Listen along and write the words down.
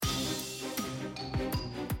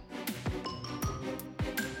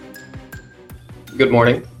Good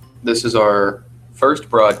morning. This is our first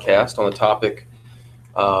broadcast on the topic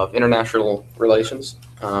of international relations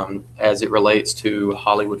as it relates to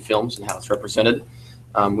Hollywood films and how it's represented.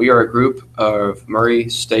 We are a group of Murray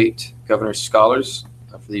State Governor's Scholars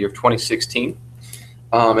for the year of 2016.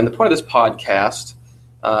 And the point of this podcast,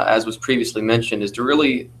 as was previously mentioned, is to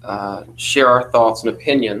really share our thoughts and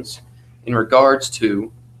opinions in regards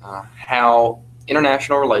to how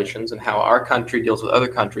international relations and how our country deals with other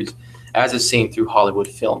countries as is seen through Hollywood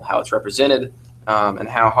film, how it's represented, and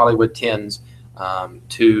how Hollywood tends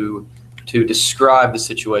to describe the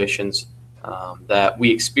situations that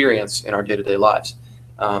we experience in our day-to-day lives.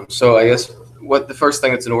 So I guess what the first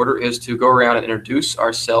thing that's in order is to go around and introduce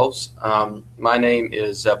ourselves. My name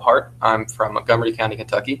is Zeb Hart. I'm from Montgomery County,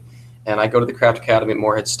 Kentucky, and I go to the Craft Academy at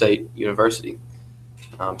Morehead State University.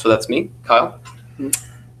 So that's me, Kyle.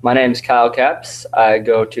 My name is Kyle Capps. I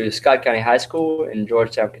go to Scott County High School in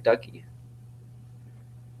Georgetown, Kentucky.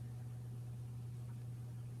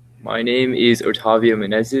 My name is Otavio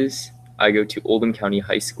Menezes. I go to Oldham County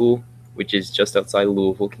High School, which is just outside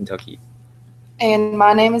Louisville, Kentucky. And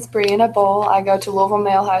my name is Brianna Bull. I go to Louisville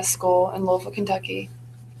Male High School in Louisville, Kentucky.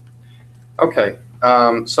 Okay,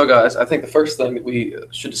 so guys, I think the first thing that we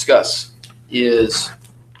should discuss is,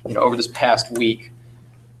 over this past week,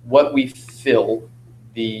 what we feel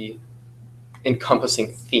the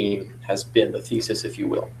encompassing theme has been, the thesis, if you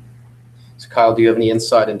will. So Kyle, do you have any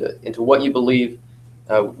insight into what you believe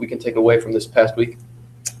we can take away from this past week?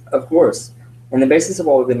 Of course. And the basis of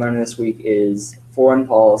what we've been learning this week is foreign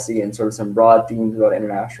policy and sort of some broad themes about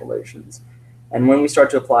international relations. And when we start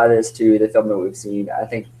to apply this to the film that we've seen, I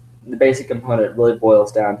think the basic component really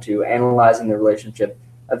boils down to analyzing the relationship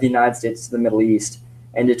of the United States to the Middle East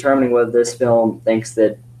and determining whether this film thinks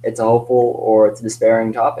that it's a hopeful or it's a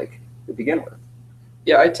despairing topic to begin with.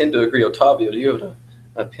 Yeah, I tend to agree. Otavio, do you have an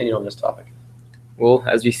opinion on this topic? Well,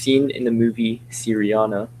 as we've seen in the movie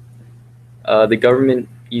Syriana, the government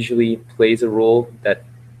usually plays a role that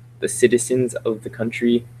the citizens of the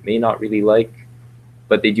country may not really like,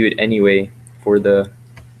 but they do it anyway for the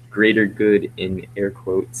greater good, in air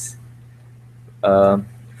quotes, for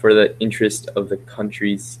the interest of the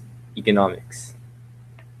country's economics.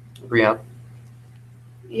 Brianna?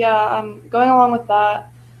 Yeah, going along with that,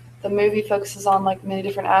 the movie focuses on many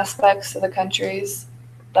different aspects of the countries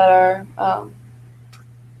that are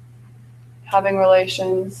having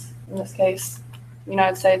relations, in this case, the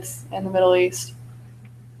United States and the Middle East.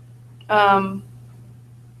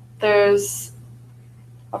 There's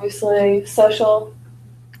obviously social,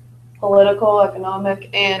 political, economic,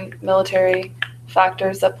 and military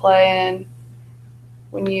factors that play in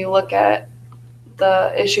when you look at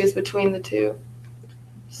the issues between the two.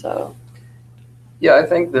 So, yeah, I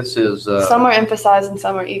think this is... some are emphasized and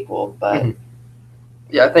some are equal, but...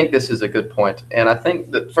 Yeah, I think this is a good point. And I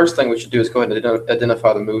think the first thing we should do is go ahead and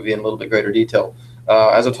identify the movie in a little bit greater detail.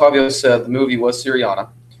 As Otavio said, the movie was Syriana.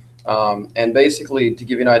 And basically, to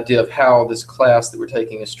give you an idea of how this class that we're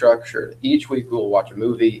taking is structured, each week we will watch a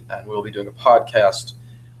movie and we'll be doing a podcast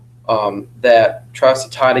that tries to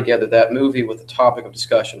tie together that movie with the topic of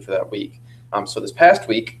discussion for that week. So this past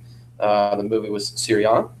week, the movie was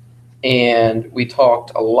Syriana, and we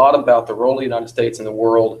talked a lot about the role of the United States in the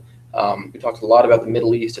world. We talked a lot about the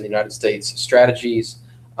Middle East and the United States strategies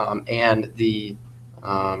and the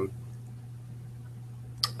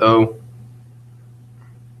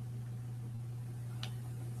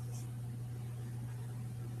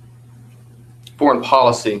foreign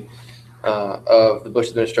policy of the Bush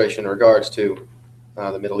administration in regards to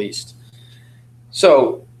the Middle East.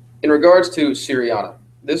 So in regards to Syriana,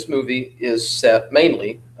 this movie is set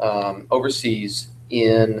mainly overseas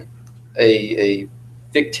in a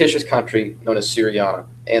fictitious country known as Syriana.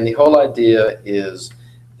 And the whole idea is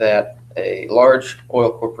that a large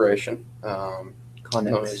oil corporation, known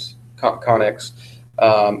as Connex,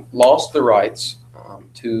 lost the rights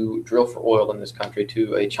to drill for oil in this country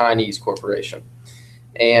to a Chinese corporation.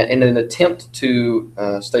 And in an attempt to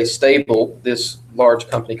stay stable, this large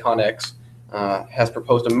company, Connex, has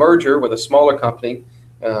proposed a merger with a smaller company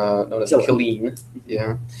known as Killeen.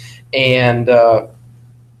 Yeah.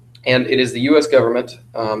 And it is the U.S. government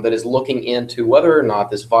that is looking into whether or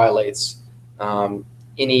not this violates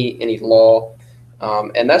any law.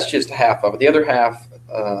 And that's just half of it. The other half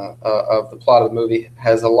of the plot of the movie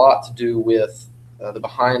has a lot to do with the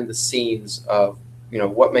behind the scenes of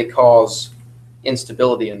what may cause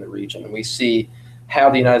instability in the region. And we see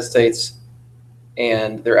how the United States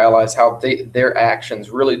and their allies, how their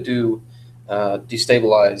actions really do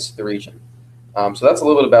destabilize the region. So that's a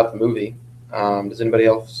little bit about the movie. Does anybody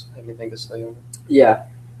else have anything to say on it? Yeah,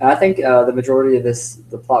 And I think the majority of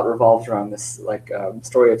the plot revolves around this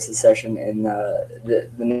story of secession in the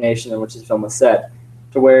nation in which this film was set,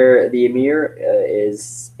 to where the emir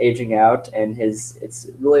is aging out, and it's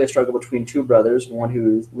really a struggle between two brothers, one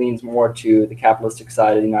who leans more to the capitalistic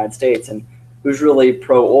side of the United States and who's really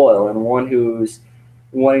pro-oil, and one who's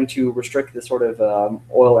wanting to restrict the sort of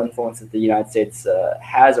oil influence that the United States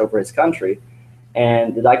has over his country.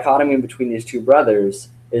 And the dichotomy between these two brothers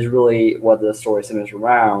is really what the story centers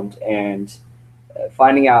around, and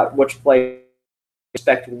finding out which player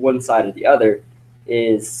respect one side or the other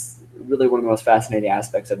is really one of the most fascinating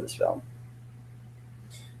aspects of this film.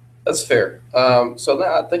 That's fair. So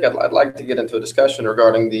now I think I'd like to get into a discussion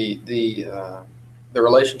regarding the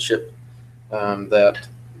relationship that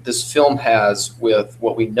this film has with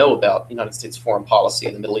what we know about United States foreign policy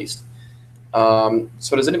in the Middle East.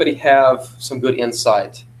 So does anybody have some good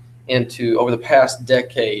insight into, over the past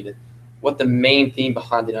decade, what the main theme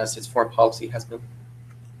behind the United States foreign policy has been?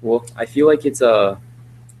 Well, I feel like it's a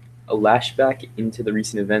lashback into the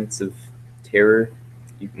recent events of terror,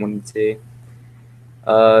 one would say.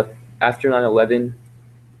 After 9/11,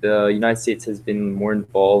 the United States has been more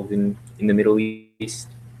involved in the Middle East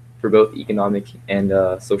for both economic and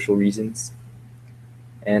social reasons.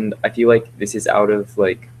 And I feel like this is out of,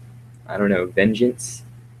 vengeance,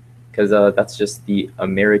 because that's just the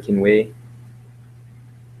American way.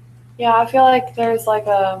 Yeah, I feel like there's like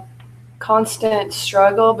a constant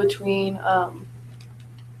struggle between,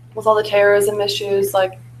 with all the terrorism issues,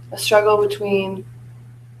 like a struggle between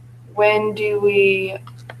when do we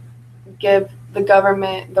give the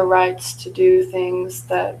government the rights to do things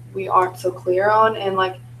that we aren't so clear on, and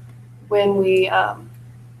like when we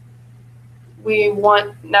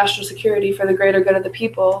want national security for the greater good of the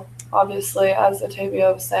people, obviously, as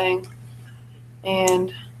Otavio was saying,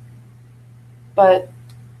 but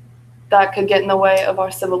that could get in the way of our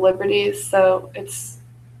civil liberties. So it's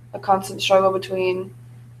a constant struggle between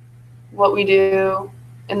what we do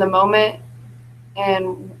in the moment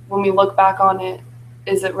and when we look back on it,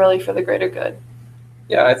 is it really for the greater good?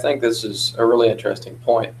 Yeah, I think this is a really interesting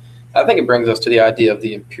point. I think it brings us to the idea of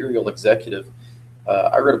the imperial executive.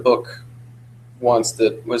 I read a book once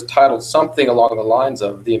that was titled something along the lines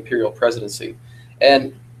of the imperial presidency,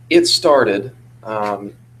 and it started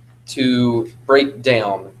to break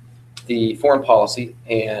down the foreign policy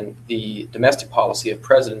and the domestic policy of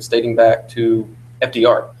presidents dating back to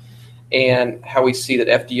FDR, and how we see that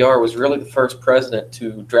FDR was really the first president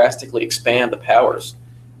to drastically expand the powers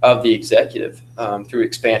of the executive through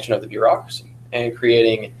expansion of the bureaucracy and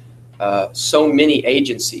creating so many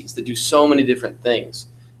agencies that do so many different things,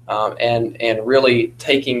 and really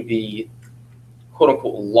taking the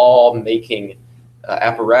quote-unquote law-making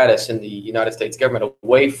apparatus in the United States government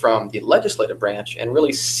away from the legislative branch and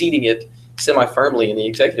really seating it semi-firmly in the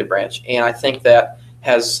executive branch. And I think that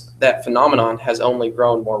phenomenon has only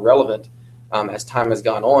grown more relevant as time has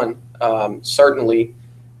gone on. Certainly,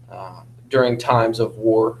 during times of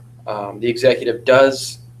war, the executive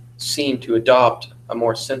does seem to adopt a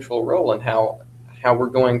more central role in how we're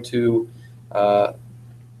going to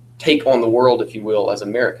take on the world, if you will, as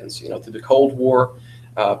Americans. Through the Cold War,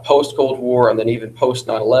 post-Cold War, and then even post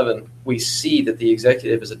 9/11, we see that the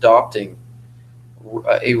executive is adopting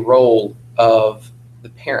a role of the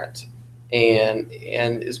parent and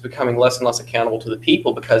is becoming less and less accountable to the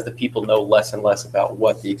people because the people know less and less about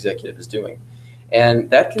what the executive is doing. And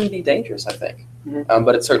that can be dangerous, I think. Mm-hmm.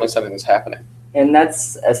 But it's certainly something that's happening. And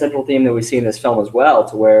that's a central theme that we see in this film as well,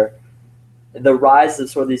 to where the rise of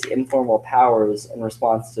sort of these informal powers in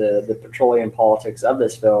response to the petroleum politics of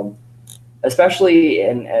this film, especially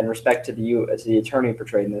in respect to the attorney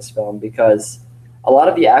portrayed in this film, because a lot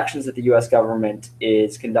of the actions that the U.S. government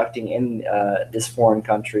is conducting in this foreign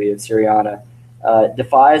country of Syriana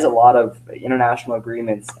defies a lot of international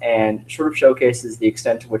agreements and sort of showcases the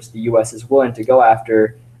extent to which the U.S. is willing to go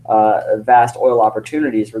after vast oil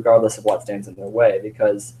opportunities regardless of what stands in their way,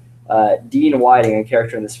 because Dean Whiting, a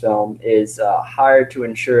character in this film, is hired to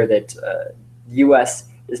ensure that the U.S.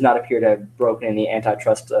 does not appear to have broken any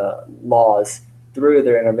antitrust laws through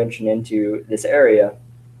their intervention into this area.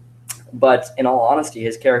 But in all honesty,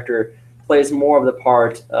 his character plays more of the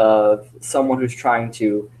part of someone who's trying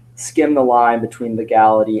to skim the line between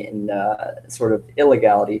legality and sort of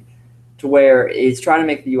illegality, to where he's trying to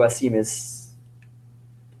make the U.S. seem as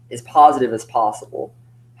positive as possible.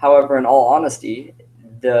 However, in all honesty,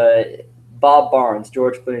 the Bob Barnes,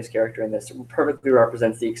 George Clooney's character in this, perfectly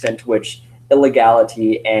represents the extent to which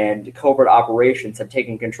illegality and covert operations have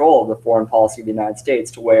taken control of the foreign policy of the United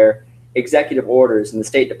States, to where executive orders in the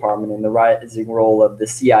State Department and the rising role of the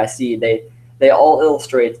CIC, they all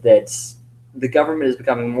illustrate that the government is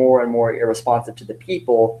becoming more and more irresponsive to the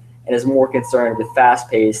people and is more concerned with fast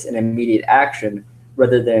pace and immediate action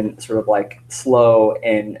rather than sort of like slow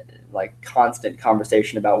and like constant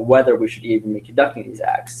conversation about whether we should even be conducting these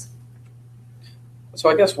acts. So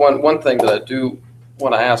I guess one thing that I do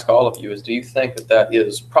want to ask all of you is, do you think that that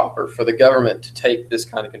is proper for the government to take this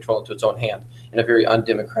kind of control into its own hand in a very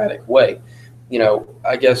undemocratic way?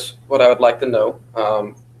 I guess what I would like to know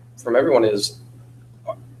from everyone is,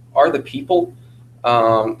 are the people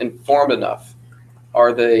informed enough?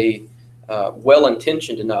 Are they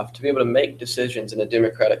well-intentioned enough to be able to make decisions in a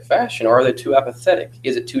democratic fashion, or are they too apathetic?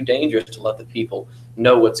 Is it too dangerous to let the people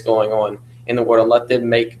know what's going on in the world and let them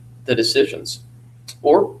make the decisions?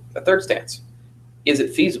 Or a third stance, is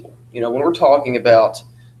it feasible? When we're talking about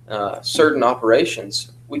certain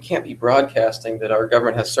operations, we can't be broadcasting that our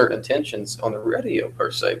government has certain intentions on the radio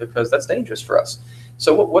per se, because that's dangerous for us.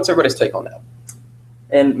 So what's everybody's take on that?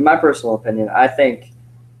 In my personal opinion, I think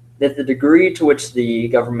that the degree to which the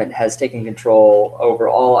government has taken control over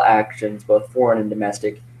all actions, both foreign and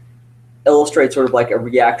domestic, illustrates sort of like a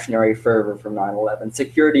reactionary fervor from 9/11.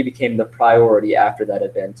 Security became the priority after that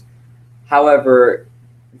event. However,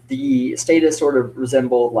 the state has sort of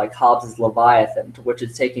resembled like Hobbes's Leviathan, to which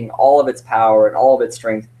it's taking all of its power and all of its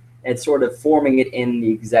strength and it's sort of forming it in the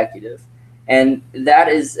executive. And that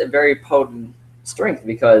is a very potent strength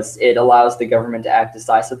because it allows the government to act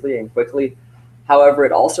decisively and quickly. However,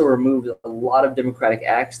 it also removes a lot of democratic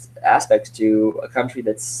aspects to a country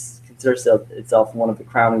that considers itself one of the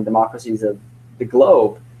crowning democracies of the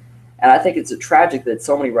globe. And I think it's tragic that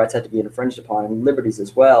so many rights have to be infringed upon, and liberties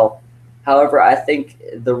as well. However, I think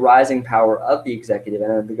the rising power of the executive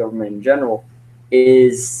and of the government in general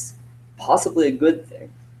is possibly a good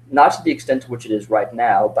thing. Not to the extent to which it is right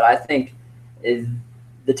now, but I think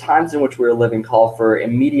the times in which we're living call for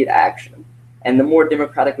immediate action. And the more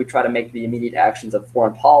democratic we try to make the immediate actions of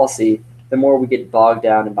foreign policy, the more we get bogged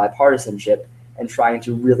down in bipartisanship and trying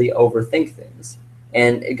to really overthink things.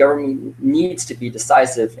 And a government needs to be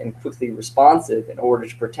decisive and quickly responsive in order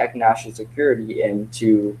to protect national security and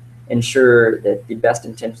to ensure that the best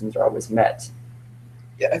intentions are always met.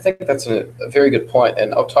 Yeah, I think that's a very good point.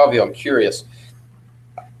 And Octavio, I'm curious.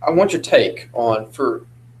 I want your take on, for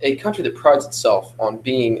a country that prides itself on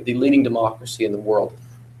being the leading democracy in the world,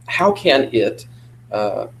 how can it,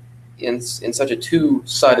 in such a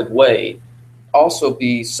two-sided way, also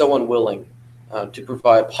be so unwilling to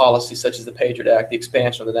provide policy such as the Patriot Act, the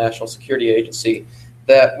expansion of the National Security Agency,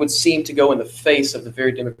 that would seem to go in the face of the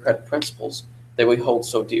very democratic principles that we hold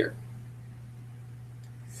so dear?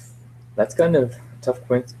 That's kind of a tough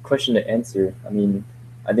question to answer. I mean,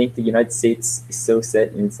 I think the United States is so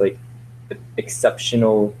set in its like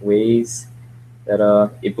exceptional ways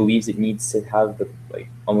that it believes it needs to have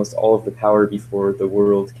almost all of the power before the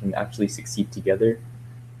world can actually succeed together.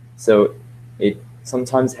 So it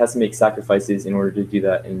sometimes has to make sacrifices in order to do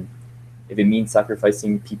that. And if it means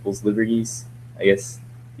sacrificing people's liberties, I guess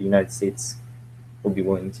the United States will be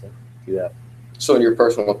willing to do that. So in your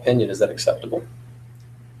personal opinion, is that acceptable?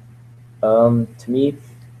 To me,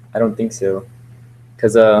 I don't think so.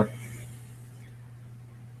 Because the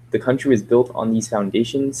country was built on these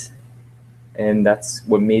foundations, and that's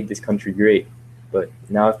what made this country great. But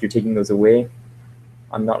now if you're taking those away,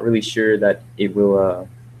 I'm not really sure that it will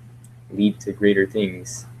lead to greater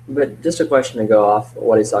things. But just a question to go off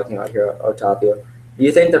what he's talking about here, Otapio. Do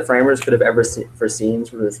you think the framers could have ever foreseen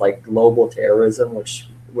sort of this like global terrorism, which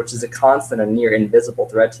is a constant and near invisible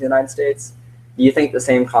threat to the United States? Do you think the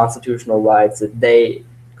same constitutional rights that they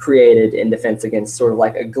created in defense against sort of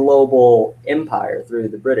like a global empire through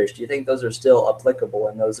the British, do you think those are still applicable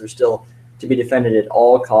and those are still to be defended at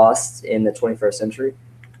all costs in the 21st century?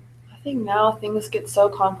 I think now things get so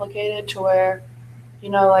complicated to where,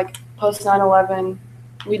 like post 9/11,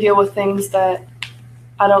 we deal with things that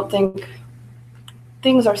I don't think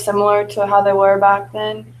things are similar to how they were back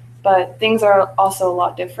then, but things are also a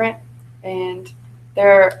lot different. And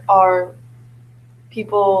there are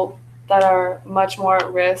people that are much more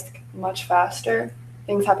at risk, much faster.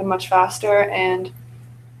 Things happen much faster and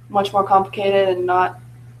much more complicated, and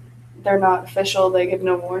they're not official. They give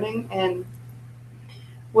no warning. And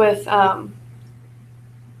with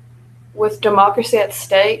democracy at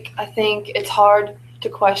stake, I think it's hard to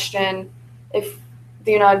question if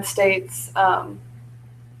the United States.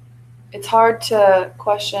 It's hard to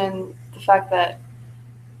question the fact that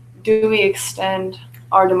do we extend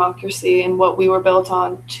our democracy and what we were built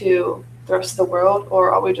on to the rest of the world,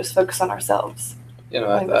 or are we just focused on ourselves?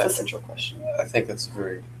 I think that's a central question. I think that's a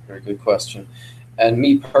very, very good question. And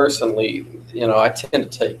me personally, I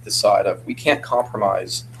tend to take the side of we can't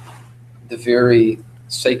compromise the very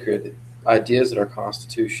sacred ideas that our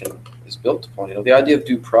Constitution is built upon. The idea of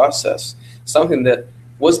due process, something that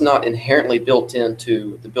was not inherently built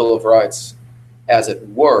into the Bill of Rights, as it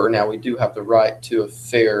were. Now, we do have the right to a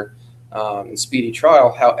fair and speedy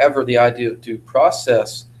trial. However, the idea of due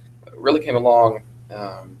process really came along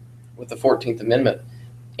with the 14th Amendment.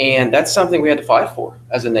 And that's something we had to fight for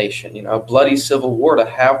as a nation, a bloody civil war, to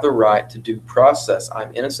have the right to due process.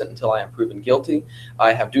 I'm innocent until I am proven guilty.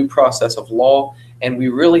 I have due process of law, and we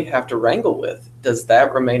really have to wrangle with, does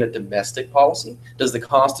that remain a domestic policy? Does the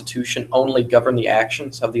Constitution only govern the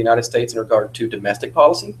actions of the United States in regard to domestic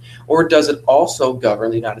policy, or does it also govern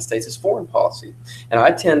the United States' foreign policy? And I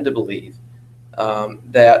tend to believe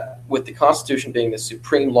that with the Constitution being the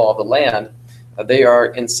supreme law of the land, they are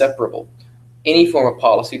inseparable. Any form of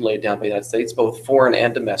policy laid down by the United States, both foreign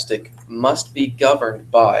and domestic, must be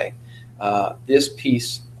governed by this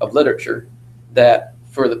piece of literature that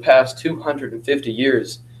for the past 250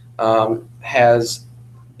 years has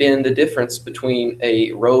been the difference between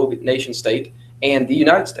a rogue nation state and the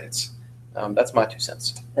United States. That's my 2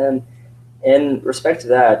 cents. And in respect to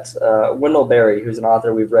that, Wendell Berry, who's an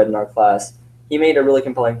author we've read in our class, he made a really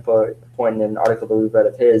compelling point in an article that we've read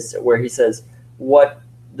of his, where he says, what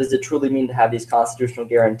does it truly mean to have these constitutional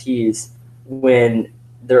guarantees when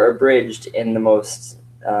they're abridged in the most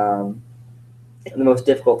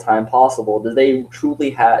difficult time possible? Do they truly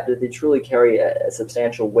carry a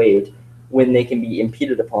substantial weight when they can be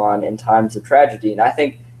impeded upon in times of tragedy? And I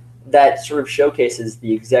think that sort of showcases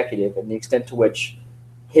the executive and the extent to which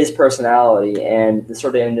his personality and the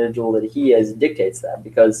sort of individual that he is dictates that.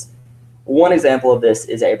 Because one example of this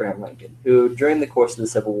is Abraham Lincoln, who during the course of the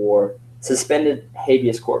Civil War suspended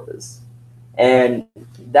habeas corpus. And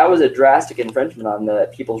that was a drastic infringement on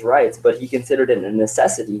the people's rights, but he considered it a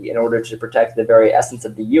necessity in order to protect the very essence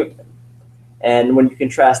of the Union. And when you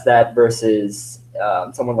contrast that versus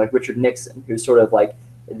someone like Richard Nixon, who's sort of like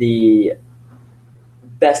the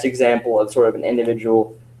best example of sort of an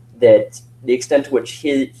individual that the extent to which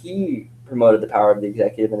he promoted the power of the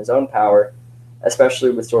executive and his own power,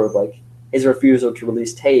 especially with sort of like his refusal to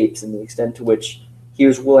release tapes and the extent to which he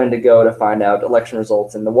was willing to go to find out election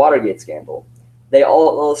results in the Watergate scandal. They all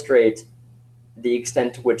illustrate the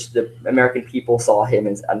extent to which the American people saw him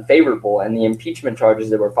as unfavorable, and the impeachment charges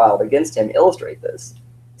that were filed against him illustrate this.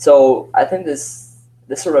 So I think this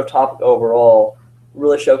sort of topic overall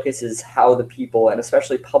really showcases how the people, and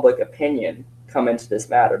especially public opinion, come into this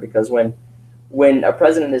matter. Because when a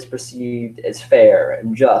president is perceived as fair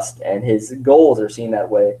and just, and his goals are seen that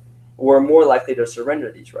way, we're more likely to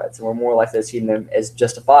surrender these rights, and we're more likely to see them as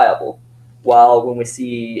justifiable. While when we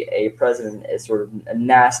see a president as sort of a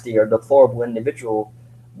nasty or deplorable individual,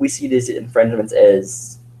 we see these infringements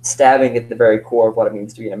as stabbing at the very core of what it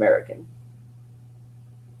means to be an American.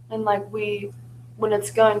 And when it's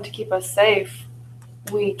going to keep us safe,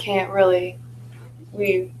 we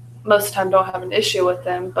most of the time don't have an issue with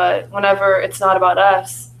them. But whenever it's not about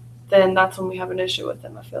us, then that's when we have an issue with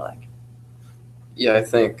them, I feel like. Yeah, I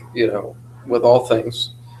think, with all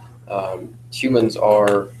things, humans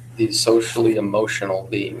are these socially emotional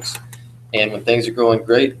beings. And when things are going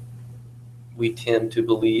great, we tend to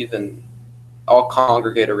believe and all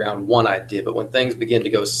congregate around one idea. But when things begin to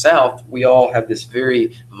go south, we all have this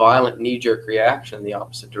very violent knee-jerk reaction in the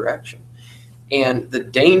opposite direction. And the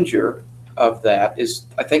danger of that is,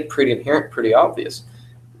 I think, pretty inherent, pretty obvious.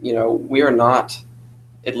 We are not,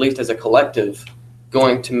 at least as a collective,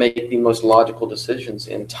 going to make the most logical decisions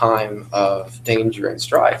in time of danger and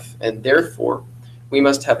strife. And therefore, we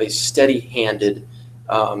must have a steady-handed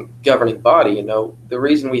governing body. The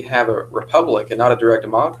reason we have a republic and not a direct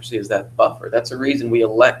democracy is that buffer. That's the reason we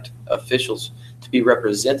elect officials to be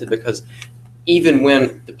represented, because even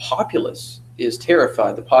when the populace is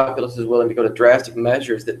terrified, the populace is willing to go to drastic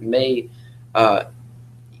measures that may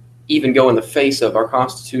even go in the face of our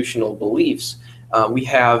constitutional beliefs. We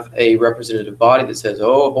have a representative body that says,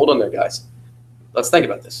 oh, hold on there, guys. Let's think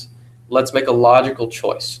about this. Let's make a logical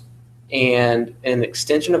choice. And an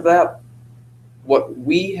extension of that, what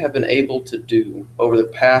we have been able to do over the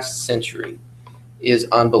past century is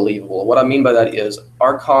unbelievable. What I mean by that is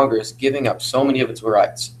our Congress giving up so many of its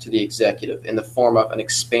rights to the executive in the form of an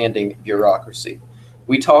expanding bureaucracy.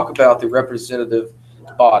 We talk about the representative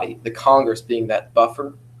body, the Congress being that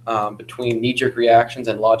buffer between knee-jerk reactions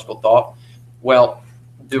and logical thought. Well,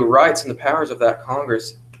 the rights and the powers of that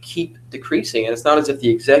Congress keep decreasing, and it's not as if the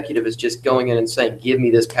executive is just going in and saying, give me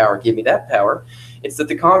this power, give me that power. It's that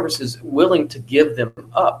the Congress is willing to give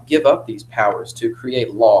up these powers to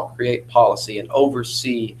create law, create policy, and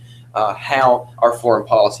oversee how our foreign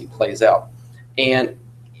policy plays out. And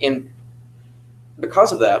in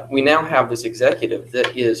because of that, we now have this executive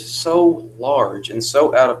that is so large and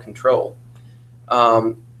so out of control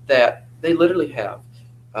that they literally have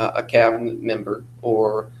a cabinet member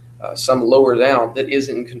or some lower down that is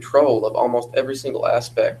in control of almost every single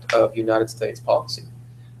aspect of United States policy.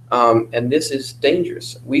 And this is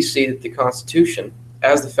dangerous. We see that the Constitution,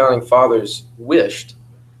 as the Founding Fathers wished,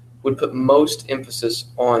 would put most emphasis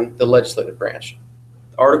on the legislative branch.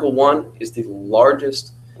 Article 1 is the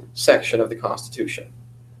largest section of the Constitution,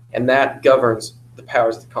 and that governs the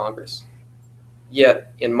powers of the Congress.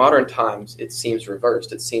 Yet, in modern times, it seems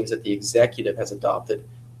reversed. It seems that the executive has adopted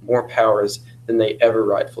more powers than they ever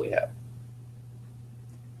rightfully have.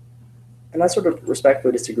 And I sort of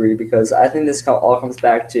respectfully disagree, because I think this all comes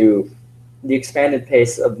back to the expanded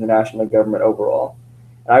pace of the national government overall.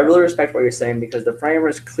 And I really respect what you're saying, because the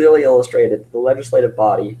framers clearly illustrated that the legislative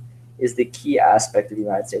body is the key aspect of the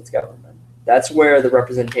United States government. That's where the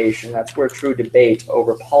representation, that's where true debate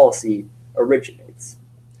over policy originates.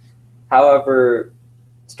 However,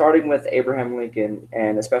 starting with Abraham Lincoln,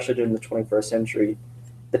 and especially during the 21st century,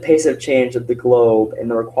 the pace of change of the globe and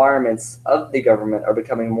the requirements of the government are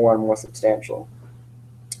becoming more and more substantial.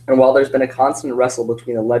 And while there's been a constant wrestle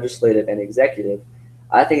between the legislative and executive,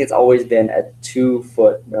 I think it's always been a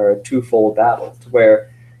twofold battle,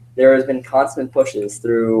 where there has been constant pushes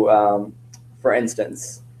through, for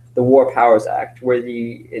instance, the War Powers Act, where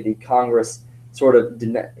the Congress sort of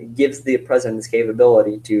gives the president this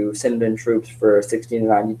capability to send in troops for 60 to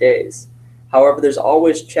 90 days. However, there's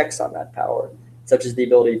always checks on that power, such as the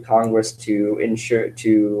ability of Congress to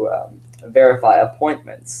verify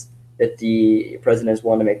appointments that the president is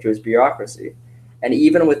willing to make to his bureaucracy. And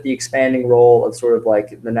even with the expanding role of sort of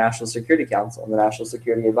like the National Security Council and the National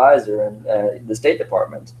Security Advisor and the State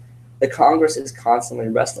Department, the Congress is constantly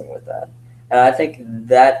wrestling with that. And I think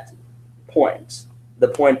that point, the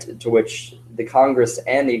point to which the Congress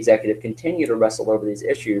and the executive continue to wrestle over these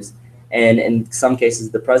issues, and in some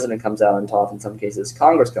cases the president comes out on top, in some cases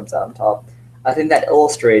Congress comes out on top, I think that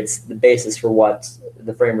illustrates the basis for what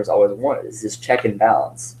the framers always wanted, is this check and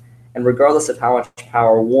balance. And regardless of how much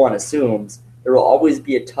power one assumes, there will always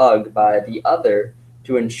be a tug by the other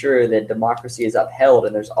to ensure that democracy is upheld,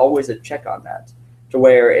 and there's always a check on that. To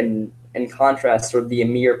where, in contrast, sort of the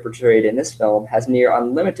emir portrayed in this film has near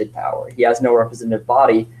unlimited power. He has no representative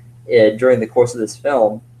body during the course of this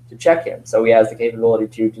film to check him. So he has the capability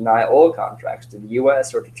to deny oil contracts to the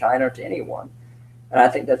U.S. or to China or to anyone. And I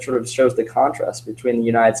think that sort of shows the contrast between the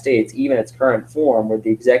United States, even its current form, where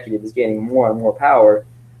the executive is gaining more and more power,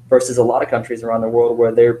 versus a lot of countries around the world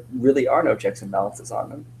where there really are no checks and balances on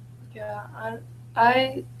them. Yeah,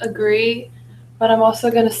 I agree, but I'm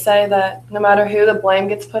also going to say that no matter who the blame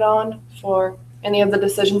gets put on for any of the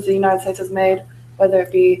decisions the United States has made, whether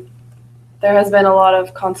it be there has been a lot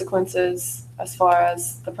of consequences as far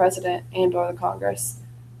as the president and or the Congress,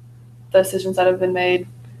 the decisions that have been made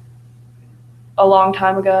a long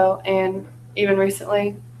time ago and even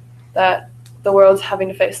recently that the world's having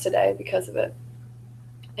to face today because of it.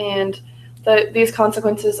 And these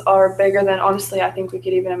consequences are bigger than, honestly, I think we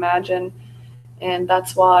could even imagine. And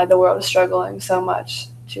that's why the world is struggling so much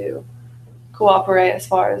to cooperate as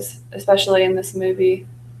far as, especially in this movie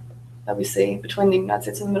that we see between the United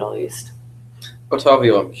States and the Middle East.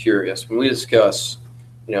 Otavio, I'm curious, when we discuss,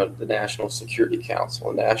 the National Security Council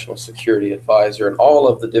and National Security Advisor and all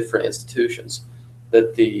of the different institutions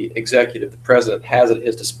that the executive, the president, has at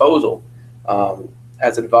his disposal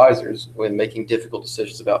as advisors when making difficult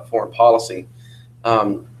decisions about foreign policy,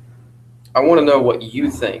 I want to know what you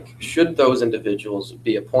think. Should those individuals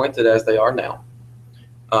be appointed as they are now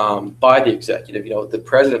by the executive? The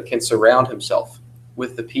president can surround himself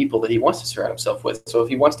with the people that he wants to surround himself with. So if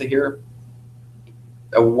he wants to hear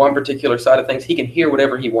one particular side of things, he can hear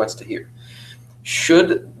whatever he wants to hear.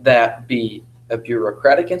 Should that be a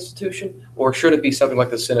bureaucratic institution, or should it be something like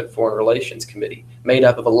the Senate Foreign Relations Committee, made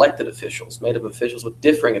up of elected officials, made up of officials with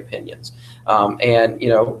differing opinions?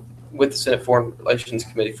 With the Senate Foreign Relations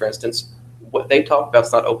Committee, for instance, what they talk about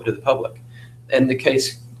is not open to the public. And the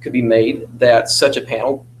case could be made that such a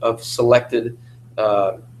panel of selected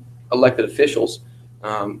elected officials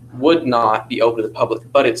would not be open to the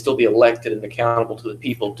public, but it'd still be elected and accountable to the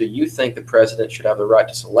people. Do you think the president should have the right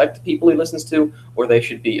to select the people he listens to, or they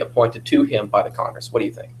should be appointed to him by the Congress? What do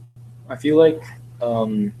you think? I feel like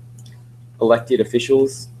elected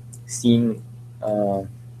officials seem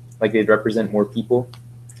like they'd represent more people,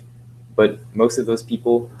 but most of those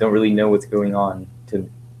people don't really know what's going on to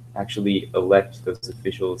actually elect those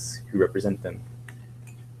officials who represent them.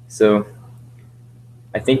 So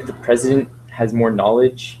I think the president has more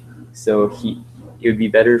knowledge, so it would be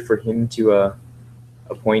better for him to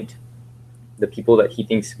appoint the people that he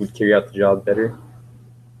thinks would carry out the job better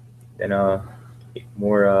than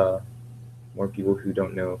more people who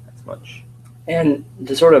don't know as much. And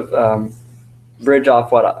to sort of bridge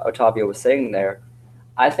off what Otavio was saying there,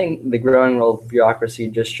 I think the growing role of bureaucracy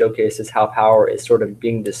just showcases how power is sort of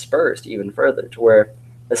being dispersed even further, to where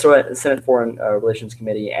the Senate Foreign Relations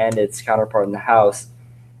Committee and its counterpart in the House,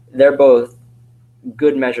 they're both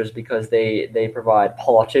good measures because they provide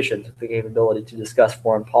politicians with the capability to discuss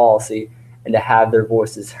foreign policy and to have their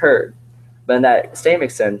voices heard. But in that same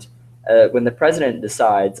extent, when the president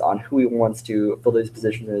decides on who he wants to fill these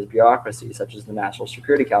positions in his bureaucracy, such as the National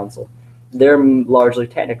Security Council, they're largely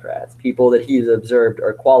technocrats, people that he's observed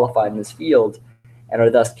are qualified in this field and are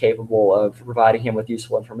thus capable of providing him with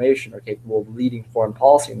useful information or capable of leading foreign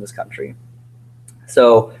policy in this country.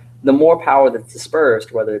 So the more power that's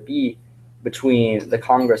dispersed, whether it be between the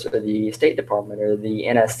Congress or the State Department or the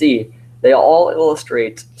NSC, they all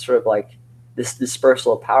illustrate sort of like this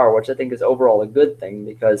dispersal of power, which I think is overall a good thing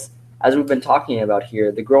because, as we've been talking about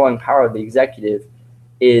here, the growing power of the executive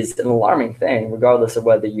is an alarming thing, regardless of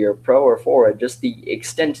whether you're pro or for it. Just the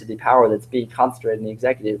extent of the power that's being concentrated in the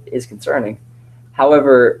executive is concerning.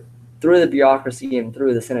 However, through the bureaucracy and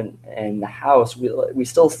through the Senate and the House, we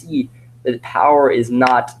still see that power is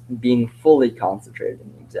not being fully concentrated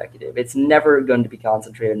in the executive. It's never going to be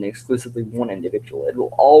concentrated in exclusively one individual. It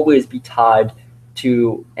will always be tied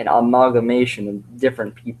to an amalgamation of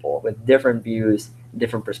different people with different views,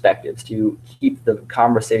 different perspectives to keep the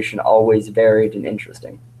conversation always varied and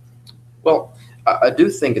interesting. Well, I do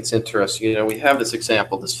think it's interesting. You know, we have this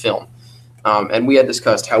example, this film, and we had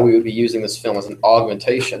discussed how we would be using this film as an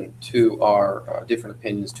augmentation to our different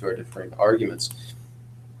opinions, to our different arguments.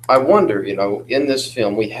 I wonder, you know, in this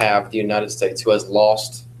film we have the United States who has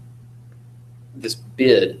lost this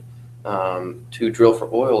bid to drill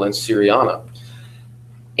for oil in Syriana.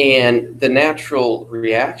 And the natural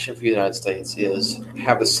reaction for the United States is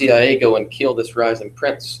have the CIA go and kill this rising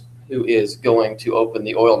prince who is going to open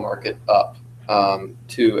the oil market up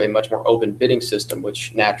to a much more open bidding system,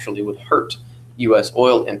 which naturally would hurt U.S.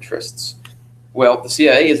 oil interests. Well, the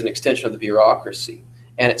CIA is an extension of the bureaucracy.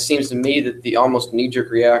 And it seems to me that the almost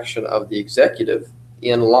knee-jerk reaction of the executive,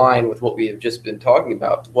 in line with what we have just been talking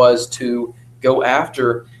about, was to go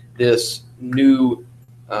after this new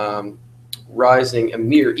rising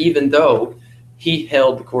emir, even though he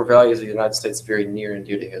held the core values of the United States very near and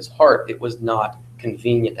dear to his heart. It was not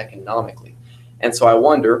convenient economically. And so I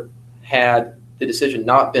wonder, had the decision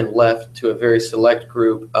not been left to a very select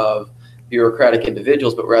group of bureaucratic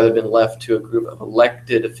individuals, but rather been left to a group of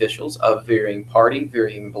elected officials of varying party,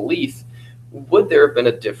 varying belief, would there have been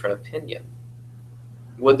a different opinion?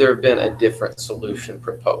 Would there have been a different solution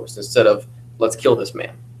proposed instead of, let's kill this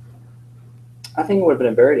man? I think it would have been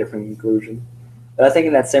a very different conclusion. But I think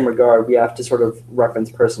in that same regard, we have to sort of reference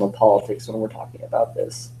personal politics when we're talking about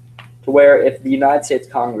this. To where if the United States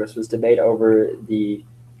Congress was debate over the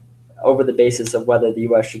basis of whether the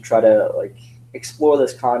U.S. should try to explore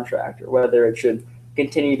this contract or whether it should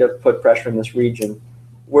continue to put pressure in this region,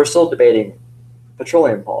 we're still debating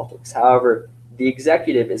petroleum politics. However, the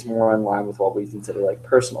executive is more in line with what we consider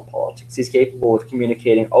personal politics. He's capable of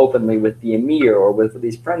communicating openly with the emir or with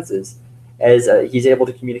these princes, as he's able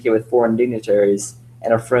to communicate with foreign dignitaries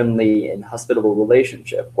in a friendly and hospitable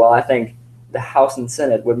relationship. While I think the House and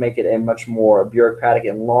Senate would make it a much more bureaucratic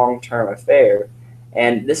and long-term affair.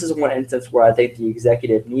 And this is one instance where I think the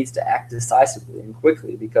executive needs to act decisively and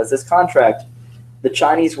quickly, because this contract, the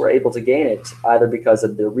Chinese were able to gain it either because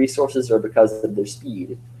of their resources or because of their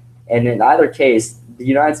speed. And in either case, the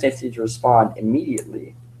United States needs to respond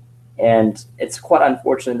immediately. And it's quite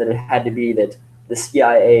unfortunate that it had to be that the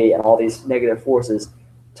CIA and all these negative forces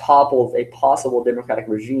toppled a possible democratic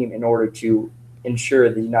regime in order to ensure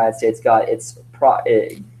the United States got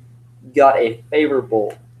a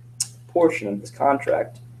favorable portion of this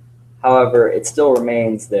contract. However, it still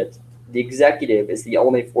remains that the executive is the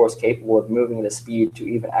only force capable of moving at a speed to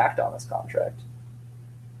even act on this contract.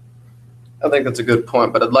 I think that's a good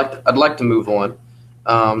point, but I'd like to move on,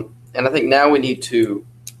 and I think now we need to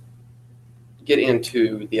get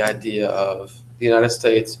into the idea of the United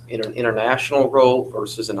States in an international role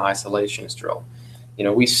versus an isolationist role. You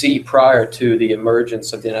know, we see prior to the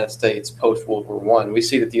emergence of the United States post World War I, we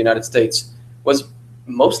see that the United States was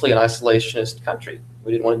mostly an isolationist country.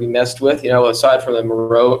 We didn't want to be messed with. You know, aside from the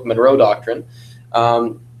Monroe Doctrine,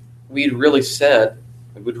 we'd really set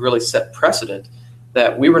precedent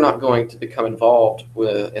that we were not going to become involved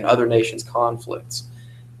in other nations' conflicts.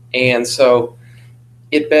 And so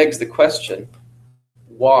it begs the question,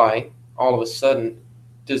 why all of a sudden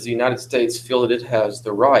does the United States feel that it has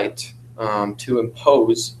the right to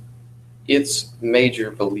impose its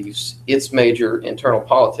major beliefs, its major internal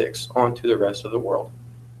politics onto the rest of the world?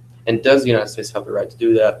 And does the United States have the right to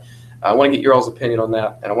do that? I want to get your all's opinion on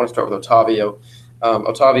that, and I want to start with Otavio.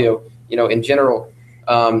 Otavio, in general,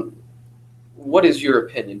 what is your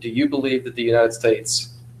opinion? Do you believe that the United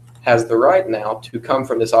States has the right now to come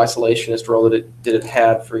from this isolationist role that it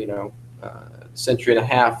had for a century and a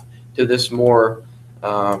half to this more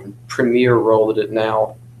premier role that it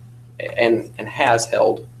now and has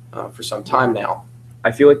held for some time now?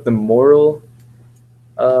 I feel like the moral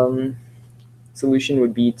solution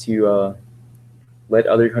would be to let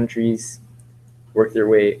other countries work their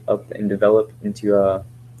way up and develop into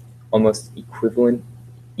almost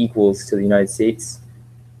equals to the United States.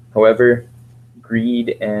 However,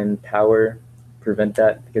 greed and power prevent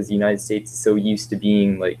that, because the United States is so used to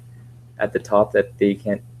being like at the top that they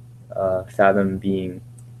can't fathom being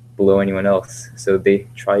below anyone else. So they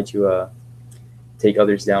try to take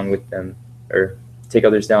others down with them, or take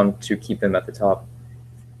others down to keep them at the top.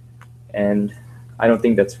 And I don't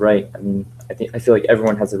think that's right. I mean, I feel like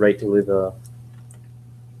everyone has the right to live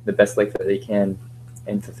the best life that they can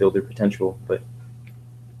and fulfill their potential, but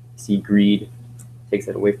see, greed takes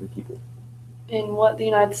that away from people. And what the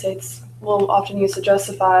United States will often use to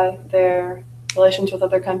justify their relations with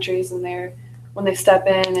other countries and when they step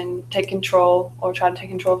in and take control or try to take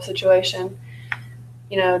control of a situation,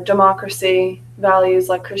 democracy, values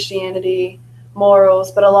like Christianity,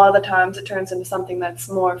 morals, but a lot of the times it turns into something that's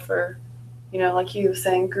more for, like you were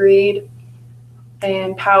saying, greed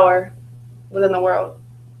and power within the world,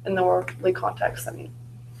 in the worldly context, I mean.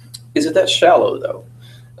 Is it that shallow, though?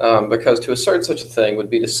 Because to assert such a thing would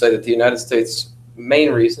be to say that the United States'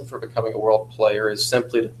 main reason for becoming a world player is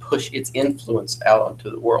simply to push its influence out onto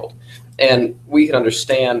the world. And we can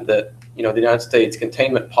understand that, the United States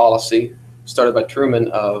containment policy started by Truman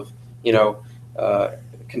of,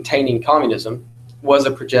 containing communism was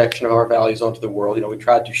a projection of our values onto the world. We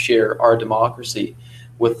tried to share our democracy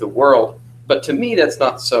with the world. But to me, that's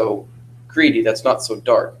not so greedy. That's not so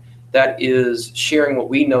dark. That is sharing what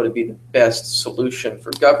we know to be the best solution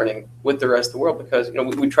for governing with the rest of the world, because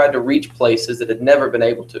we tried to reach places that had never been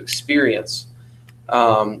able to experience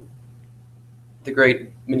the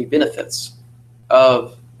great many benefits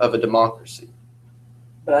of a democracy.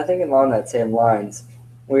 But I think along that same lines,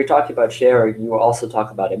 when you're talking about sharing, you also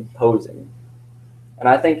talk about imposing. And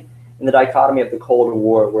I think in the dichotomy of the Cold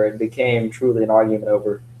War, where it became truly an argument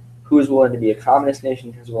over who's willing to be a communist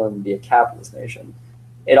nation, who's willing to be a capitalist nation,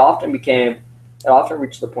 it often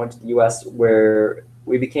reached the point to the U.S. where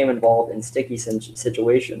we became involved in sticky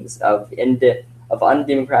situations of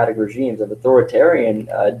undemocratic regimes, of authoritarian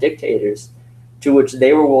dictators, to which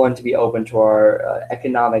they were willing to be open to our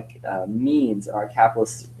economic means, our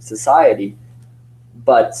capitalist society,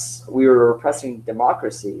 but we were repressing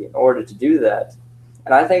democracy in order to do that.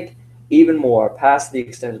 And I think even more, past the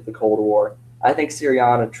extent of the Cold War, I think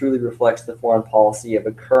Syriana truly reflects the foreign policy of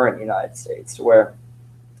a current United States, where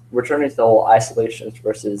returning to the whole isolationist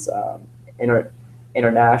versus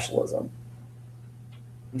internationalism.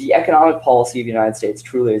 The economic policy of the United States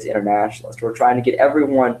truly is internationalist. We're trying to get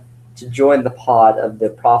everyone to join the pod of the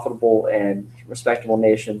profitable and respectable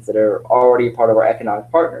nations that are already part of our economic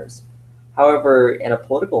partners. However, in a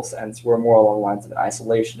political sense, we're more along the lines of an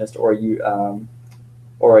isolationist a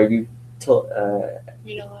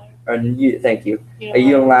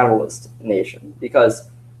unilateralist nation, because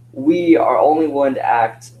we are willing to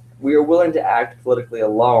act politically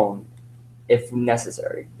alone if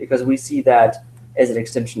necessary, because we see that as an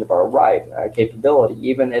extension of our right, our capability.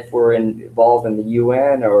 Even if we're involved in the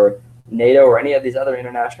UN or NATO or any of these other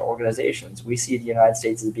international organizations, we see the United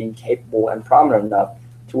States as being capable and prominent enough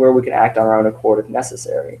to where we can act on our own accord if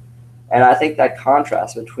necessary. And I think that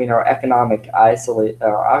contrast between our economic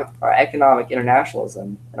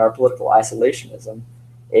internationalism and our political isolationism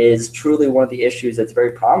is truly one of the issues that's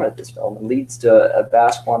very prominent in this film, and leads to a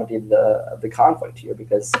vast quantity of the conflict here,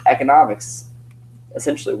 because economics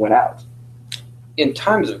essentially went out. In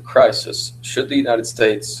times of crisis, should the United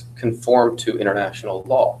States conform to international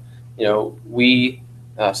law? We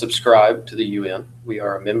subscribe to the UN. We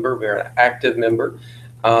are a member. We are an active member.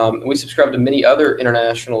 We subscribe to many other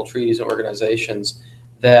international treaties and organizations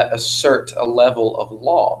that assert a level of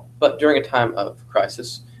law. But during a time of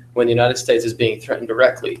crisis, when the United States is being threatened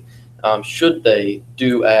directly, should they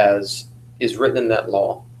do as is written in that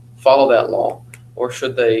law, follow that law, or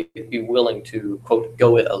should they be willing to, quote,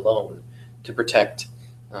 go it alone to protect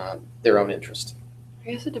their own interest? I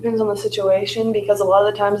guess it depends on the situation, because a lot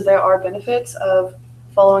of the times there are benefits of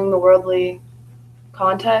following the worldly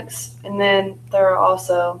context, and then there are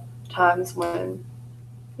also times when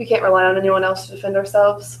we can't rely on anyone else to defend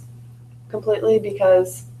ourselves. completely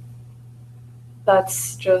because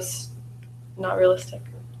that's just not realistic.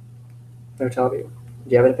 No, Toby, do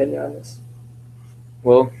you have an opinion on this?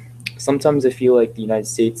 Well, sometimes I feel like the United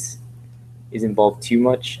States is involved too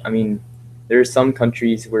much. I mean, there are some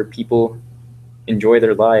countries where people enjoy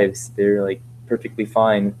their lives. They're like perfectly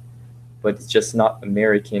fine, but it's just not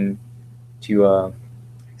American to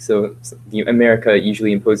so the America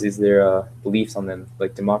usually imposes their beliefs on them,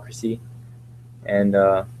 like democracy, and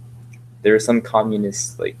there are some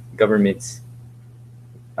communist like governments.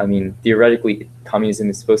 I mean, theoretically, communism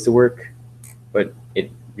is supposed to work, but it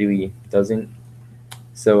really doesn't.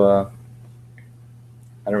 So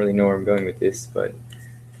I don't really know where I'm going with this, but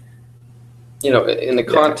In the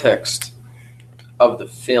context of the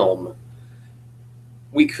film,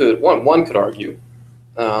 we could one could argue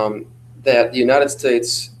that the United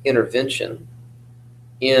States intervention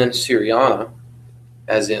in Syriana,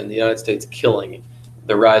 as in the United States killing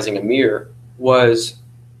the rising emir, was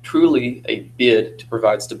truly a bid to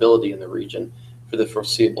provide stability in the region for the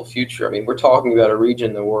foreseeable future. I mean, we're talking about a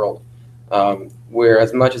region in the world where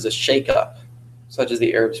as much as a shakeup, such as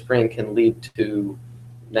the Arab Spring, can lead to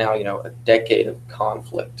now, a decade of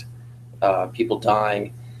conflict, people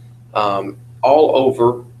dying, all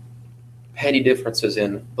over petty differences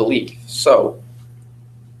in belief. So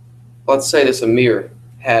let's say this emir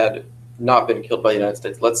had not been killed by the United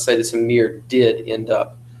States. Let's say this emir did end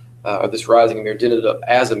up, or this rising emir did end up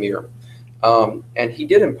as emir, and he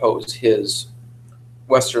did impose his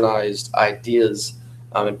westernized ideas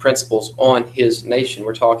and principles on his nation.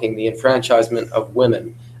 We're talking the enfranchisement of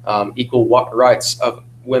women, equal rights of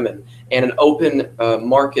women, and an open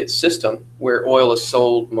market system where oil is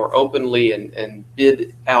sold more openly and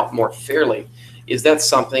bid out more fairly. Is that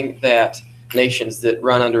something that nations that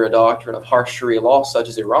run under a doctrine of harsh Sharia law, such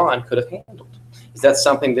as Iran, could have handled? Is that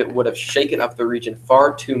something that would have shaken up the region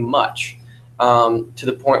far too much to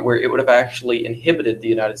the point where it would have actually inhibited the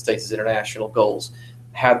United States' international goals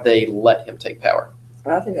had they let him take power?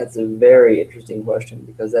 I think that's a very interesting question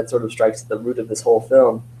because that sort of strikes at the root of this whole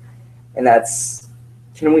film, and that's,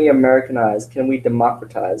 can we Americanize, can we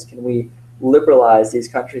democratize, can we liberalize these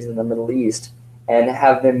countries in the Middle East and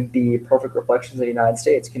have them be perfect reflections of the United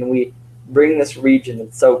States? Can we bring this region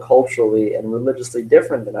that's so culturally and religiously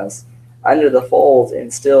different than us under the fold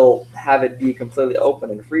and still have it be completely open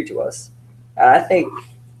and free to us? And I think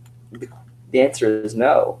the answer is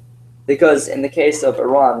no. Because in the case of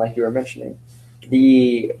Iran, like you were mentioning,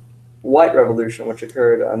 the White Revolution, which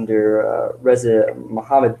occurred under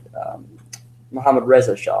Mohammad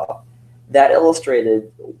Reza Shah, that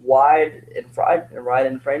illustrated wide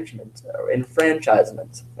enfranchisement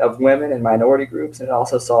of women and minority groups, and it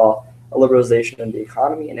also saw a liberalization in the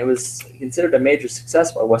economy, and it was considered a major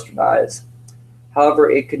success by Western eyes. However,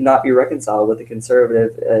 it could not be reconciled with the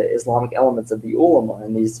conservative Islamic elements of the ulama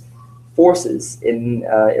and these forces in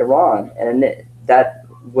Iran, and that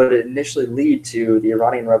would initially lead to the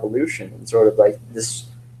Iranian Revolution and sort of like this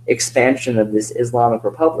expansion of this Islamic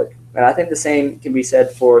Republic. And I think the same can be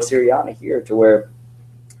said for Syriana here, to where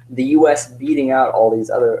the U.S. beating out all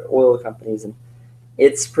these other oil companies and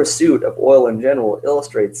its pursuit of oil in general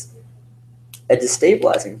illustrates a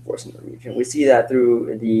destabilizing force in the region. We see that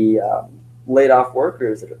through the laid-off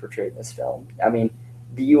workers that are portrayed in this film. I mean,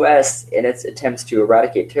 the U.S., in its attempts to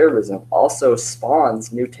eradicate terrorism, also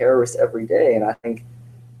spawns new terrorists every day, and I think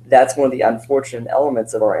that's one of the unfortunate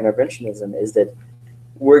elements of our interventionism, is that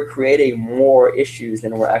we're creating more issues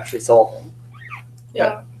than we're actually solving.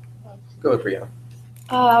 Yeah. Go ahead, Brianna.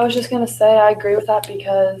 I was just going to say I agree with that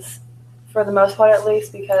because, for the most part at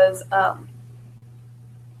least, because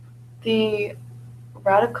the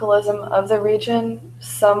radicalism of the region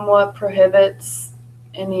somewhat prohibits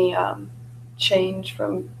any change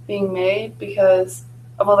from being made because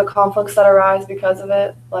of all the conflicts that arise because of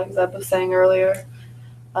it, like Zeb was saying earlier.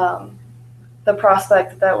 The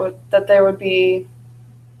prospect that there would be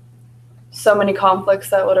so many conflicts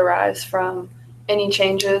that would arise from any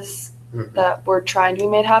changes that were trying to be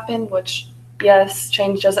made happen, which, yes,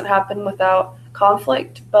 change doesn't happen without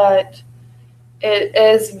conflict, but it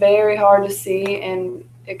is very hard to see, and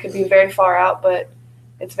it could be very far out, but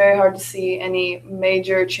it's very hard to see any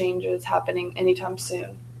major changes happening anytime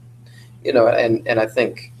soon. And I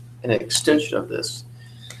think an extension of this,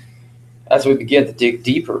 as we begin to dig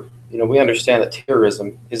deeper, we understand that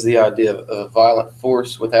terrorism is the idea of a violent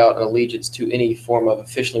force without an allegiance to any form of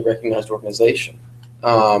officially recognized organization.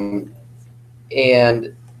 And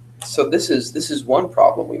so this is one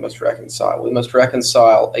problem we must reconcile. We must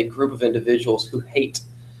reconcile a group of individuals who hate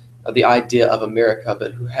the idea of America,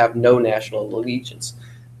 but who have no national allegiance.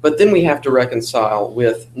 But then we have to reconcile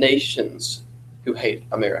with nations who hate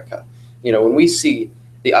America. When we see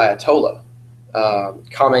the Ayatollah,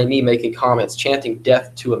 Khamenei making comments, chanting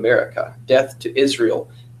death to America, death to Israel,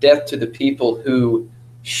 death to the people who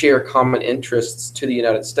share common interests to the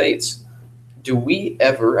United States, do we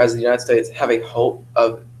ever, as the United States, have a hope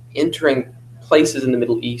of entering places in the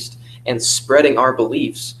Middle East and spreading our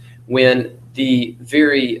beliefs when the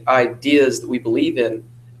very ideas that we believe in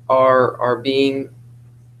are being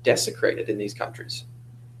desecrated in these countries?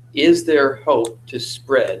 Is there hope to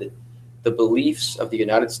spread the beliefs of the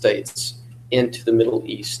United States into the Middle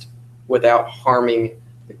East without harming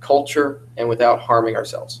the culture and without harming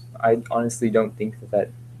ourselves? I honestly don't think that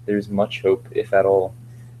there's much hope, if at all,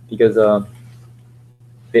 because over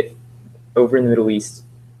in the Middle East,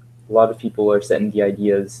 a lot of people are setting the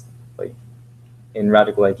ideas, like in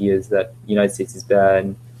radical ideas, that the United States is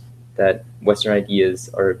bad, that Western ideas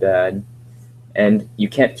are bad, and you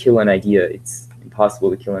can't kill an idea. It's impossible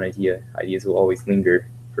to kill an idea. Ideas will always linger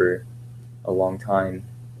for a long time,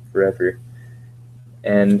 forever.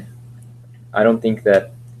 And I don't think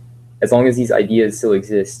that as long as these ideas still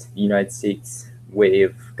exist, the United States way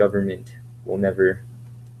of government will never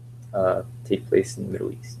take place in the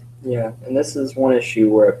Middle East. Yeah, and this is one issue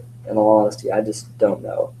where, in all honesty, I just don't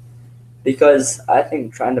know. Because I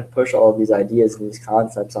think trying to push all of these ideas and these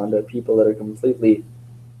concepts onto people that are completely,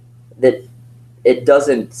 that it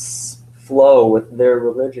doesn't flow with their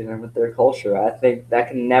religion and with their culture, I think that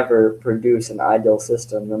can never produce an ideal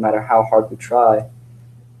system, no matter how hard we try.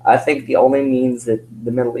 I think the only means that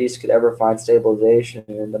the Middle East could ever find stabilization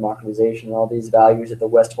and democratization and all these values that the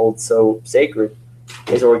West holds so sacred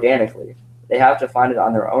is organically. They have to find it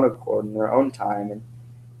on their own accord, in their own time. And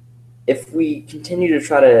if we continue to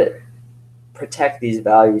try to protect these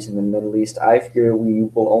values in the Middle East, I fear we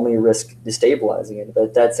will only risk destabilizing it. But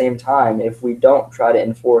at that same time, if we don't try to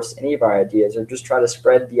enforce any of our ideas or just try to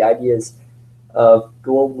spread the ideas of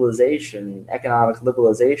globalization, economic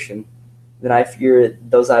liberalization, then I fear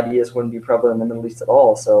those ideas wouldn't be prevalent in the Middle East at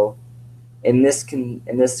all. So in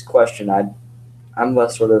this question, I'm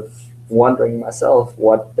left sort of wondering myself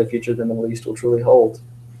what the future of the Middle East will truly hold.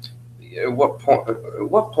 At what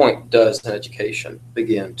point does an education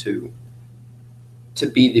begin to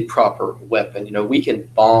be the proper weapon? We can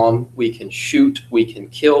bomb, we can shoot, we can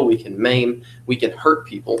kill, we can maim, we can hurt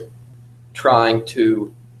people trying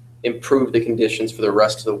to improve the conditions for the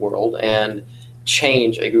rest of the world and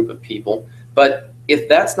change a group of people. But if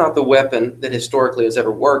that's not the weapon that historically has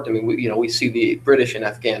ever worked, we see the British in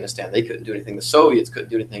Afghanistan. They couldn't do anything. The Soviets couldn't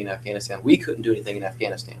do anything in Afghanistan. We couldn't do anything in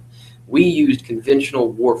Afghanistan. We used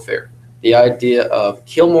conventional warfare, the idea of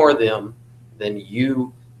kill more of them than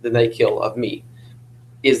they kill of me.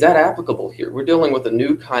 Is that applicable here? We're dealing with a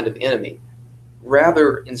new kind of enemy.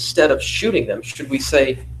 Rather, instead of shooting them, should we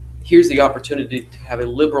say, here's the opportunity to have a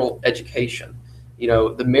liberal education,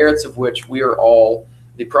 the merits of which we are all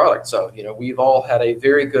the products of. We've all had a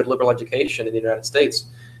very good liberal education in the United States.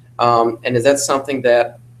 And is that something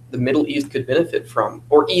that the Middle East could benefit from,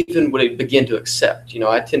 or even would it begin to accept?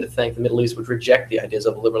 I tend to think the Middle East would reject the ideas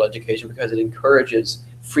of a liberal education because it encourages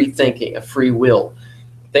free thinking, a free will,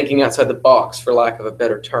 thinking outside the box, for lack of a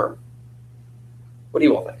better term. What do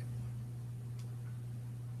you all think?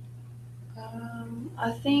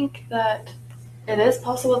 I think that it is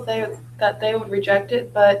possible that they would reject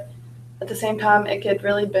it, but at the same time, it could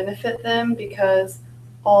really benefit them because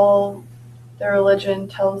all their religion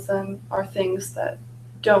tells them are things that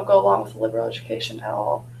don't go along with liberal education at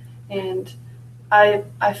all. And I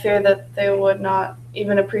fear that they would not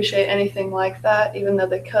even appreciate anything like that, even though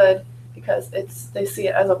they could, because they see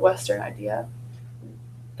it as a Western idea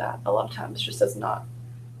that a lot of times just does not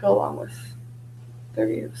go along with their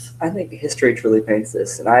views. I think history truly paints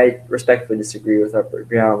this, and I respectfully disagree with what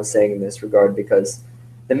Brianna was saying in this regard, because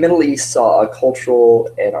the Middle East saw a cultural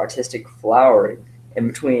and artistic flowering in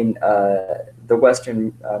between the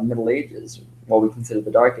Western Middle Ages, what we consider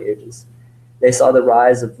the Dark Ages. They saw the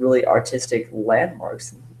rise of really artistic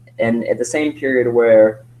landmarks, and at the same period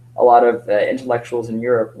where a lot of intellectuals in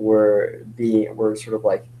Europe were sort of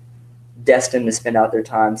like destined to spend out their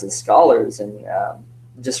times as scholars and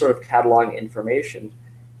just sort of cataloging information.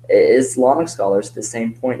 Islamic scholars at the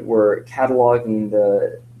same point were cataloging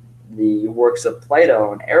the works of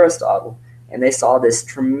Plato and Aristotle, and they saw this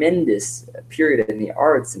tremendous period in the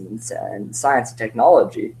arts and science and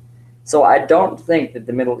technology. So I don't think that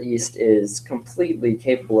the Middle East is completely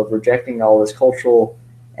capable of rejecting all this cultural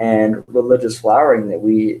and religious flowering that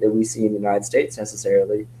we see in the United States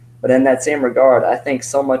necessarily. But in that same regard, I think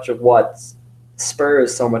so much of what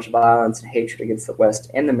spurs so much violence and hatred against the West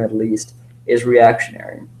and the Middle East is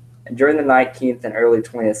reactionary. And during the 19th and early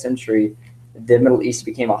 20th century, the Middle East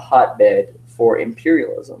became a hotbed for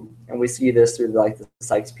imperialism. And we see this through like the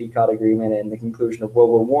Sykes-Picot Agreement and the conclusion of World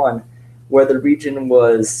War One, where the region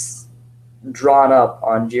was drawn up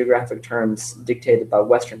on geographic terms dictated by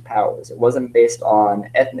Western powers. It wasn't based on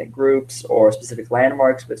ethnic groups or specific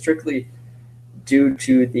landmarks, but strictly due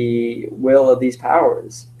to the will of these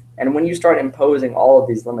powers. And when you start imposing all of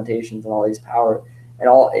these limitations and all these power,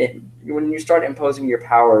 when you start imposing your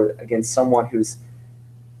power against someone who's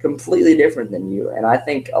completely different than you, and I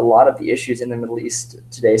think a lot of the issues in the Middle East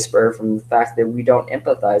today spur from the fact that we don't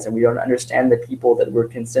empathize and we don't understand the people that we're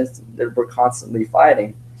constantly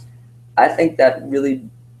fighting. I think that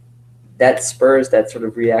spurs that sort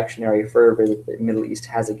of reactionary fervor that the Middle East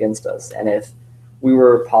has against us. And if we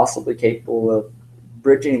were possibly capable of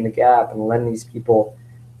bridging the gap and letting these people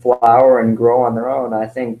flower and grow on their own, I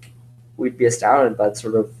think we'd be astounded by the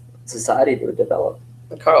sort of society that would develop.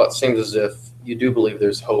 Kyle, it seems as if you do believe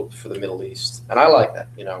there's hope for the Middle East. And I like that.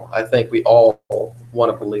 I think we all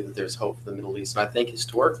want to believe that there's hope for the Middle East. And I think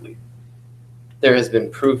historically there has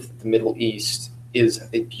been proof that the Middle East is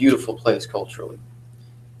a beautiful place culturally.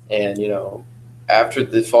 And, after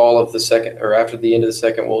the fall of after the end of the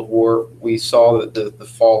Second World War, we saw the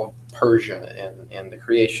fall of Persia and the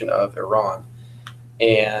creation of Iran.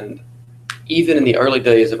 And even in the early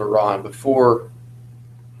days of Iran, before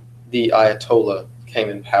the Ayatollah came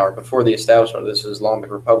in power, before the establishment of this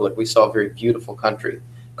Islamic Republic, we saw a very beautiful country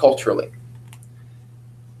culturally.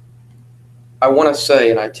 I want to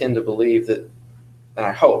say, and I tend to believe that, and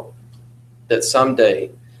I hope, that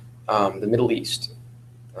someday the Middle East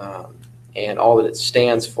and all that it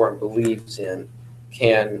stands for and believes in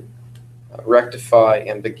can rectify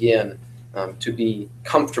and begin to be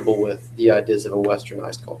comfortable with the ideas of a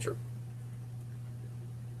westernized culture.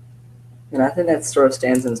 And I think that sort of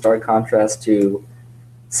stands in stark contrast to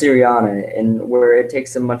Syriana, and where it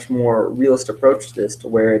takes a much more realist approach to this, to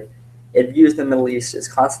where it views the Middle East as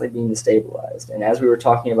constantly being destabilized. And as we were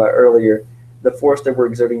talking about earlier, the force that we're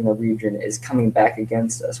exerting in the region is coming back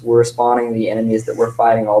against us. We're responding to the enemies that we're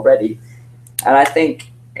fighting already. And I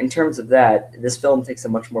think in terms of that, this film takes a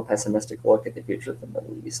much more pessimistic look at the future of the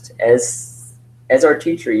Middle East. As our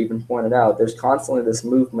teacher even pointed out, there's constantly this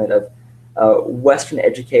movement of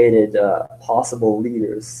Western-educated possible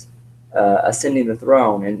leaders ascending the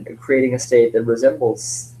throne and creating a state that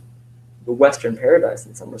resembles the Western paradise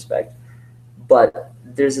in some respect. But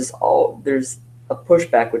there's a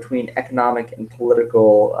pushback between economic and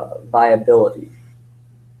political viability.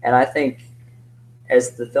 And I think,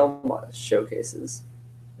 as the film showcases,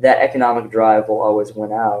 that economic drive will always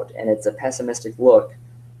win out, and it's a pessimistic look,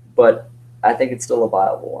 but I think it's still a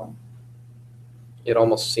viable one. It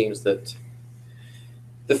almost seems that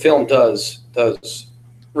the film does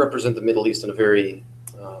represent the Middle East in a very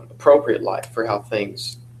appropriate light for how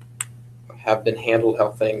things have been handled,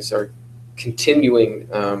 how things are continuing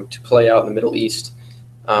to play out in the Middle East.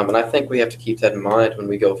 And I think we have to keep that in mind when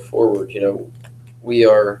we go forward.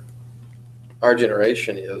 Our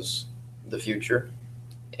generation is the future.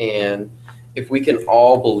 And if we can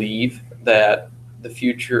all believe that the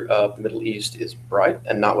future of the Middle East is bright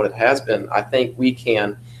and not what it has been, I think we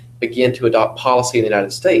can begin to adopt policy in the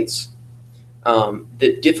United States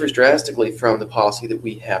that differs drastically from the policy that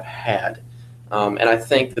we have had. And I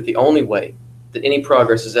think that the only way that any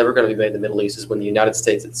progress is ever going to be made in the Middle East is when the United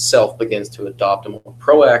States itself begins to adopt a more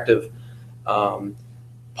proactive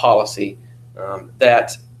policy.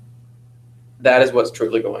 That is what's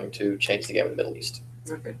truly going to change the game in the Middle East.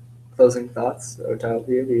 Okay. Closing thoughts? Otal,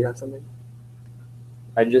 do you have something?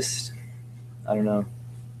 I don't know.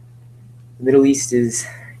 The Middle East is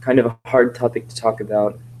kind of a hard topic to talk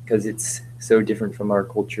about because it's so different from our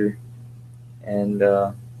culture. And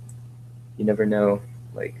you never know,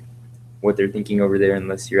 what they're thinking over there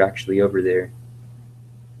unless you're actually over there.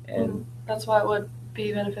 And that's why it would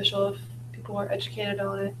be beneficial if people were educated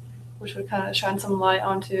on it, which would kind of shine some light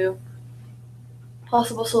onto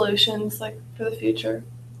possible solutions for the future.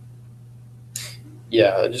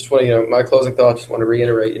 Yeah, I just want to, my closing thought, just want to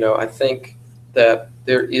reiterate, I think that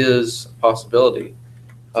there is a possibility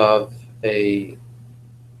of a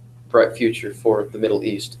bright future for the Middle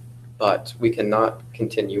East, but we cannot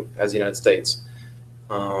continue as the United States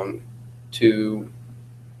to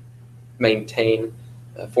maintain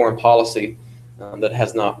a foreign policy that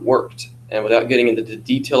has not worked. And without getting into the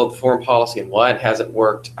detail of the foreign policy and why it hasn't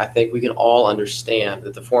worked, I think we can all understand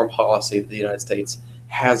that the foreign policy that the United States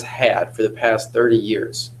has had for the past 30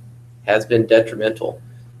 years has been detrimental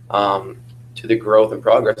to the growth and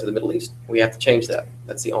progress of the Middle East. We have to change that.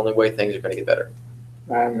 That's the only way things are going to get better.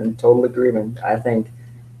 I'm in total agreement. I think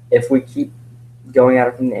if we keep going at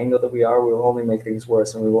it from the angle that we are, we will only make things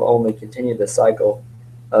worse, and we will only continue this cycle.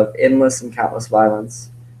 of endless and countless violence.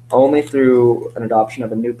 Only through an adoption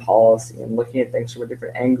of a new policy and looking at things from a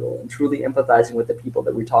different angle and truly empathizing with the people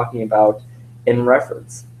that we're talking about in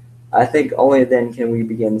reference, I think only then can we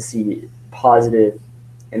begin to see positive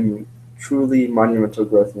and truly monumental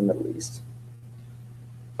growth in the Middle East.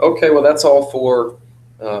 Okay, well, that's all for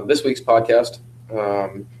this week's podcast.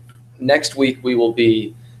 Next week, we will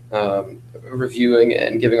be reviewing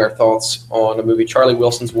and giving our thoughts on the movie Charlie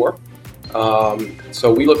Wilson's War.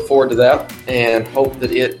 So we look forward to that and hope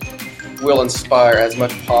that it will inspire as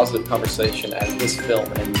much positive conversation as this film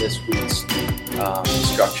and this week's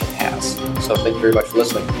instruction has. So thank you very much for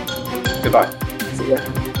listening. Goodbye. See ya.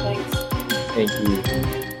 Thanks. Thank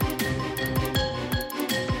you.